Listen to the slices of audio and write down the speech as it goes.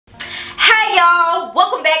y'all,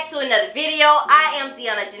 welcome back to another video. I am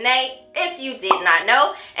Deaunna Jonae, if you did not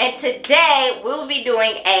know, and today we'll be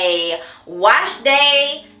doing a wash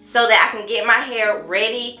day so that I can get my hair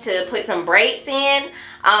ready to put some braids in.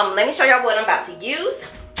 Let me show y'all what I'm about to use.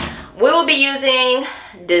 We will be using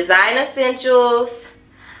Design Essentials,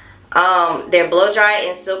 their blow dry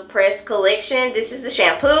and silk press collection. This is the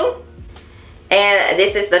shampoo and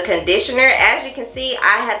this is the conditioner. As you can see,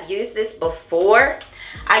 I have used this before.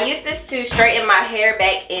 I used this to straighten my hair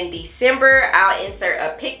back in December. I'll insert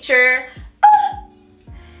a picture.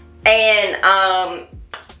 And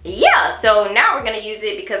yeah, so now we're gonna use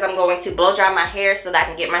it because I'm going to blow dry my hair so that I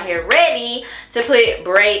can get my hair ready to put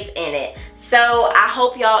braids in it. So I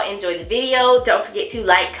hope y'all enjoy the video. Don't forget to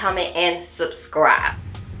like, comment, and subscribe.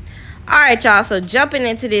 Alright y'all, so jumping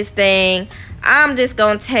into this thing, I'm just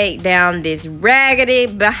gonna take down this raggedy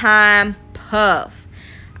behind puff.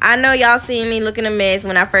 I know y'all seen me looking a mess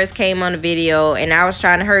when I first came on the video, and I was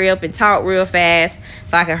trying to hurry up and talk real fast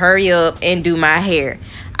so I could hurry up and do my hair.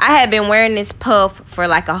 I had been wearing this puff for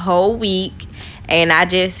like a whole week, and I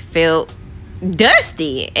just felt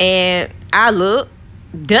dusty, and I look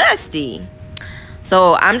dusty.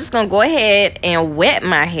 So I'm just gonna go ahead and wet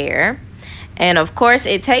my hair. And of course,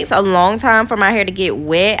 it takes a long time for my hair to get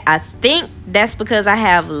wet. I think that's because I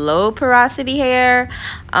have low porosity hair.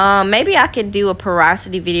 Maybe I can do a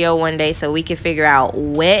porosity video one day so we can figure out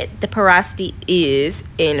what the porosity is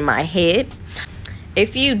in my head.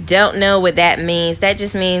 If you don't know what that means, that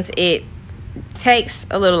just means it takes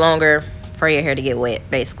a little longer for your hair to get wet,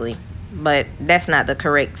 basically. But that's not the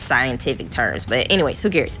correct scientific terms. But anyways,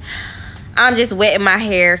 who cares? I'm just wetting my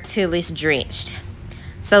hair till it's drenched.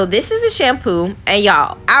 So this is a shampoo, and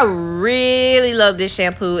y'all, I really love this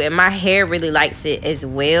shampoo, and my hair really likes it as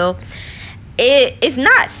well. It's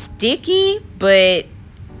not sticky, but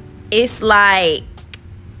it's like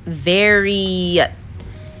very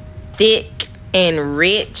thick and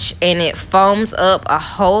rich, and it foams up a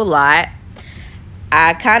whole lot.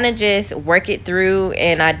 I kind of just work it through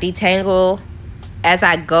and I detangle as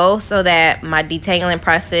I go so that my detangling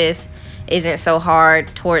process isn't so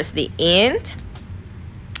hard towards the end.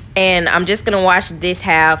 And I'm just gonna wash this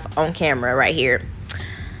half on camera right here.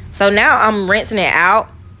 So now I'm rinsing it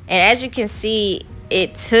out, and as you can see,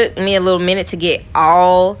 it took me a little minute to get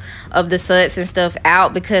all of the suds and stuff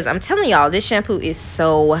out because I'm telling y'all, this shampoo is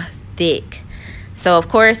so thick. So of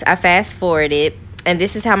course I fast forwarded, and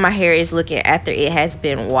this is how my hair is looking after it has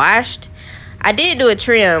been washed. I did do a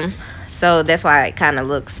trim, so that's why it kind of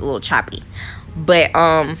looks a little choppy. But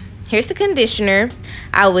here's the conditioner.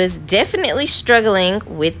 I was definitely struggling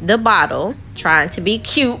with the bottle, trying to be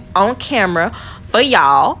cute on camera for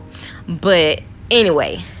y'all. But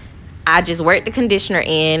anyway, I just worked the conditioner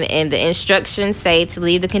in, and the instructions say to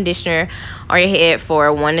leave the conditioner on your head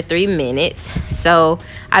for 1 to 3 minutes. So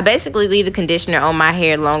I basically leave the conditioner on my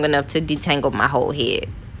hair long enough to detangle my whole head.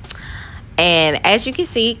 And as you can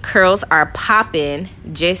see, curls are popping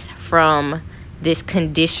just from this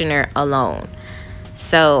conditioner alone.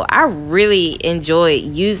 So I really enjoy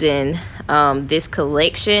using this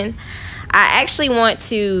collection. I actually want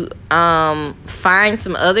to find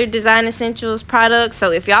some other Design Essentials products.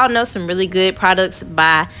 So if y'all know some really good products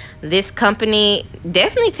by this company,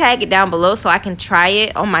 definitely tag it down below so I can try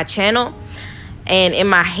it on my channel and in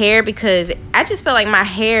my hair, because I just felt like my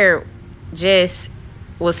hair just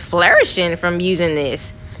was flourishing from using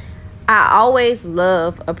this. I always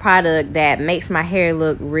love a product that makes my hair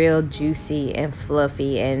look real juicy and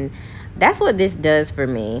fluffy, and that's what this does for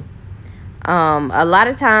me. A lot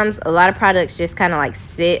of times, a lot of products just kind of like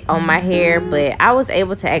sit on my hair, but I was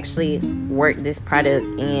able to actually work this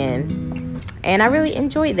product in, and I really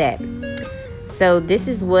enjoyed that. So this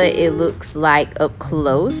is what it looks like up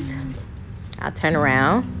close. I'll turn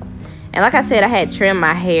around, and like I said, I had trimmed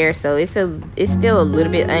my hair, so it's still a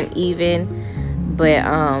little bit uneven, but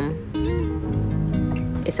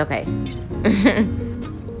it's okay.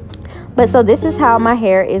 But so this is how my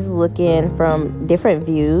hair is looking from different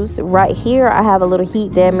views. Right here I have a little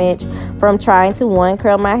heat damage from trying to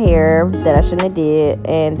curl my hair that I shouldn't have did,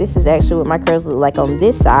 and this is actually what my curls look like on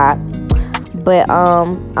this side. But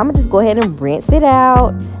I'm gonna just go ahead and rinse it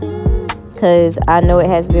out because I know it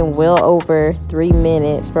has been well over 3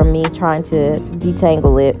 minutes from me trying to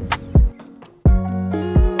detangle it.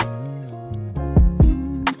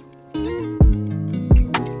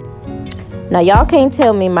 Now y'all can't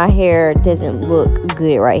tell me my hair doesn't look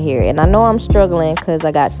good right here, and I know I'm struggling because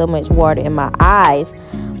I got so much water in my eyes,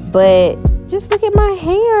 but just look at my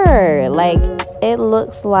hair. Like, it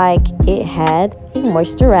looks like it had a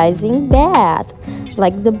moisturizing bath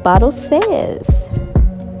like the bottle says.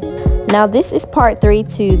 Now this is part 3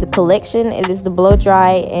 to the collection. It is the blow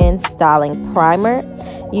dry and styling primer.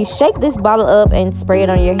 You shake this bottle up and spray it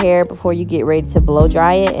on your hair before you get ready to blow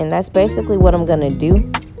dry it, and that's basically what I'm gonna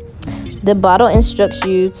do. The bottle instructs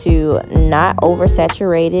you to not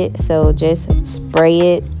oversaturate it, so just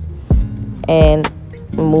spray it and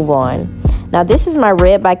move on. Now this is my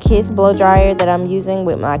Red by Kiss blow dryer that I'm using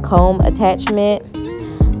with my comb attachment.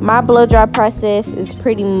 My blow dry process is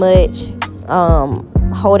pretty much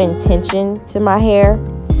holding tension to my hair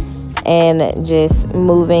and just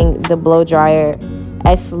moving the blow dryer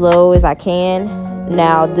as slow as I can.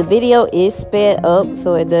 Now the video is sped up,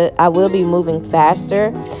 so I will be moving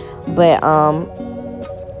faster, but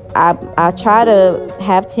I try to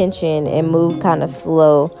have tension and move kind of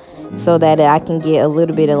slow so that I can get a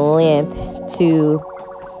little bit of length to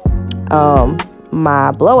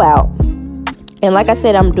my blowout. And like I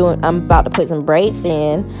said, I'm about to put some braids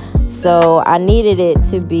in, so I needed it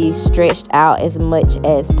to be stretched out as much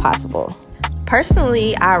as possible.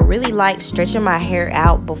 Personally, I really like stretching my hair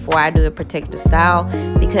out before I do a protective style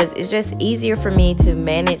because it's just easier for me to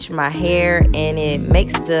manage my hair, and it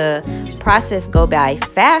makes the process go by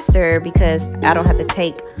faster because I don't have to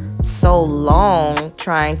take so long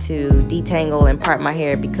trying to detangle and part my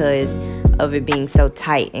hair because of it being so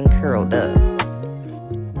tight and curled up.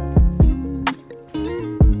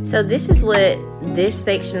 So this is what this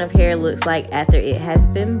section of hair looks like after it has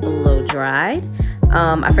been blow dried.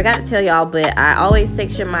 I forgot to tell y'all, but I always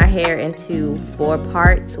section my hair into 4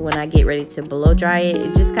 parts when I get ready to blow dry it.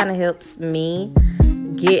 It just kind of helps me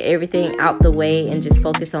get everything out the way and just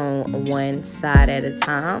focus on one side at a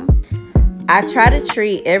time. I try to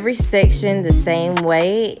treat every section the same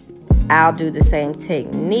way. I'll do the same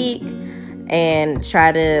technique and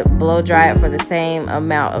try to blow dry it for the same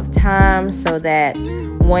amount of time so that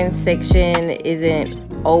one section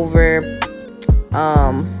isn't over,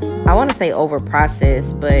 I want to say over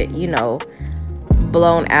processed, but you know,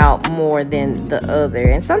 blown out more than the other.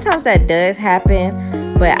 And sometimes that does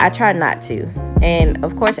happen, but I try not to. And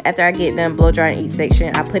of course, after I get done blow drying each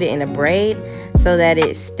section, I put it in a braid so that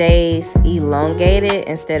it stays elongated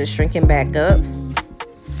instead of shrinking back up.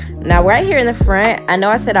 Now right here in the front, I know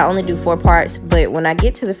I said I only do 4 parts, but when I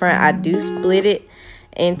get to the front, I do split it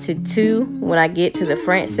into 2 when I get to the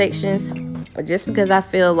front sections, just because I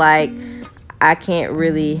feel like I can't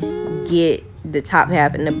really get the top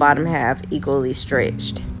half and the bottom half equally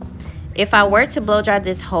stretched. If I were to blow dry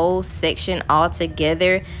this whole section all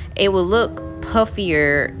together, it will look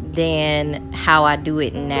puffier than how I do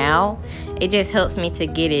it now. It just helps me to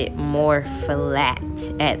get it more flat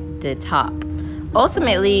at the top.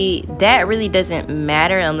 Ultimately, that really doesn't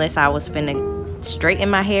matter unless I was finna straighten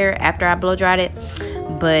my hair after I blow dried it,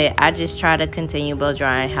 but I just try to continue blow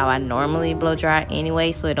drying how I normally blow dry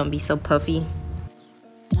anyway, so it don't be so puffy.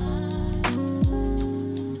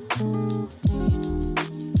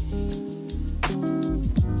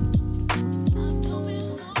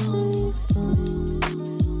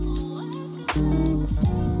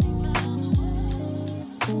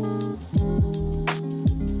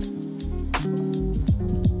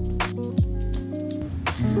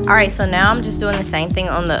 Alright, so now I'm just doing the same thing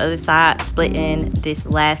on the other side, splitting this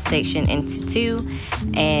last section into 2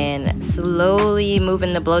 and slowly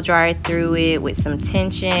moving the blow dryer through it with some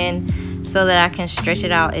tension so that I can stretch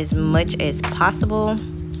it out as much as possible.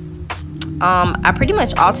 I pretty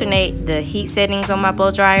much alternate the heat settings on my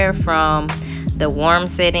blow dryer from the warm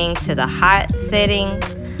setting to the hot setting.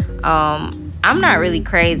 I'm not really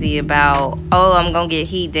crazy about, oh, I'm gonna get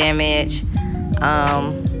heat damage.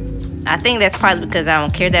 I think that's probably because I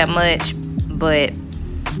don't care that much, but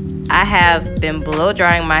I have been blow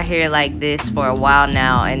drying my hair like this for a while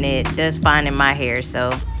now, and it does fine in my hair.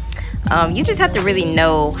 So you just have to really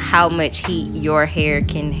know how much heat your hair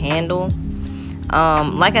can handle.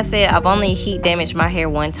 Like I said, I've only heat damaged my hair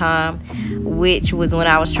one time, which was when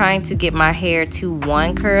I was trying to get my hair to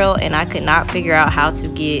 1 curl, and I could not figure out how to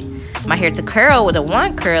get my hair to curl with a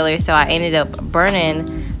 1 curler, so I ended up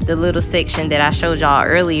burning the little section that I showed y'all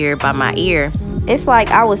earlier by my ear. It's like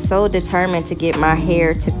I was so determined to get my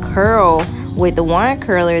hair to curl with the 1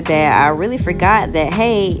 curler that I really forgot that,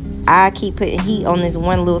 hey, I keep putting heat on this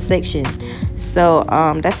one little section. So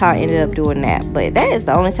that's how I ended up doing that. But that is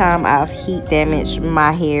the only time I've heat damaged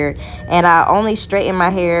my hair, and I only straighten my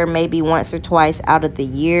hair maybe once or twice out of the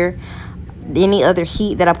year. Any other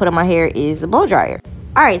heat that I put on my hair is a blow dryer.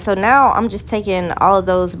 Alright, so now I'm just taking all of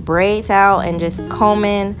those braids out and just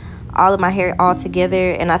combing all of my hair all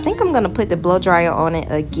together, and I think I'm going to put the blow dryer on it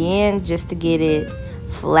again just to get it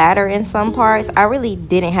flatter in some parts. I really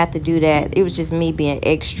didn't have to do that. It was just me being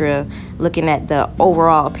extra, looking at the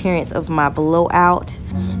overall appearance of my blowout.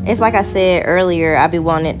 It's like I said earlier, I be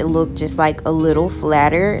wanting it to look just like a little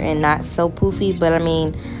flatter and not so poofy, but I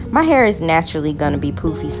mean, my hair is naturally gonna be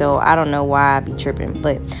poofy, so I don't know why I be tripping.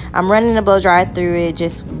 But I'm running the blow dryer through it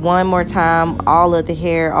just one more time, all of the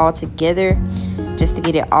hair all together, just to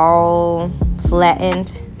get it all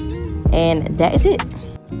flattened, and that is it.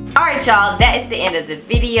 Alright y'all, that is the end of the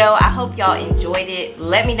video. I hope y'all enjoyed it.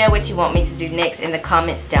 Let me know what you want me to do next in the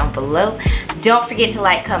comments down below. Don't forget to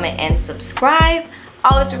like, comment, and subscribe.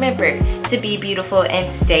 Always remember to be beautiful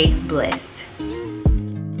and stay blessed.